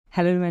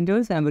Hello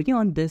inventors, I'm working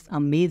on this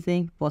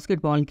amazing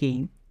basketball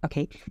game.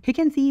 Okay, you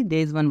can see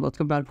there's one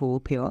basketball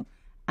hoop here,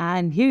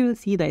 and here you'll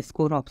see the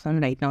score option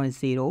right now is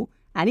 0,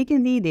 and you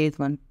can see there's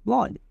one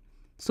ball.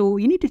 So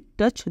you need to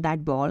touch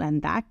that ball,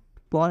 and that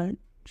ball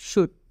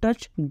should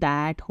touch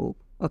that hoop.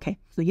 Okay,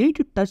 so you need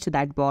to touch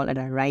that ball at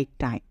the right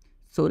time.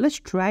 So let's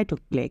try to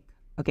click.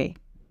 Okay,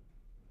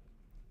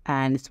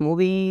 and it's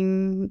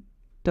moving.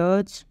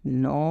 Touch,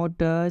 no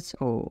touch.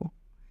 Oh,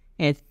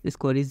 its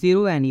score is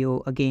 0, and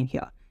you again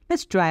here.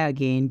 Let's try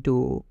again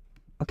to,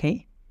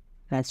 okay,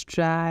 let's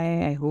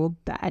try. I hope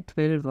that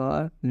will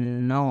work.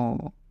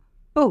 No.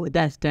 Oh,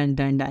 that's done.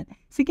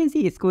 So you can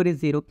see score is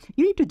 0.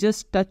 You need to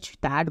just touch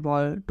that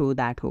ball to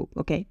that hoop,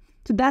 okay?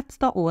 So that's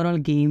the overall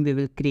game we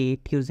will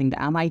create using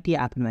the MIT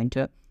App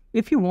Inventor.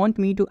 If you want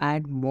me to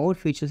add more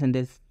features in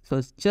this,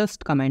 so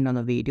just comment on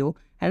the video.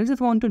 And I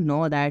just want to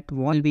know that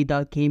what will be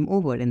the game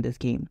over in this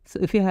game. So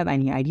if you have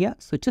any idea,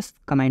 so just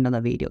comment on the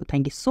video.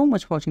 Thank you so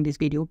much for watching this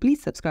video.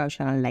 Please subscribe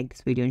channel, like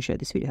this video and share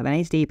this video. Have a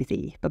nice day. Be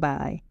safe.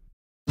 Bye-bye.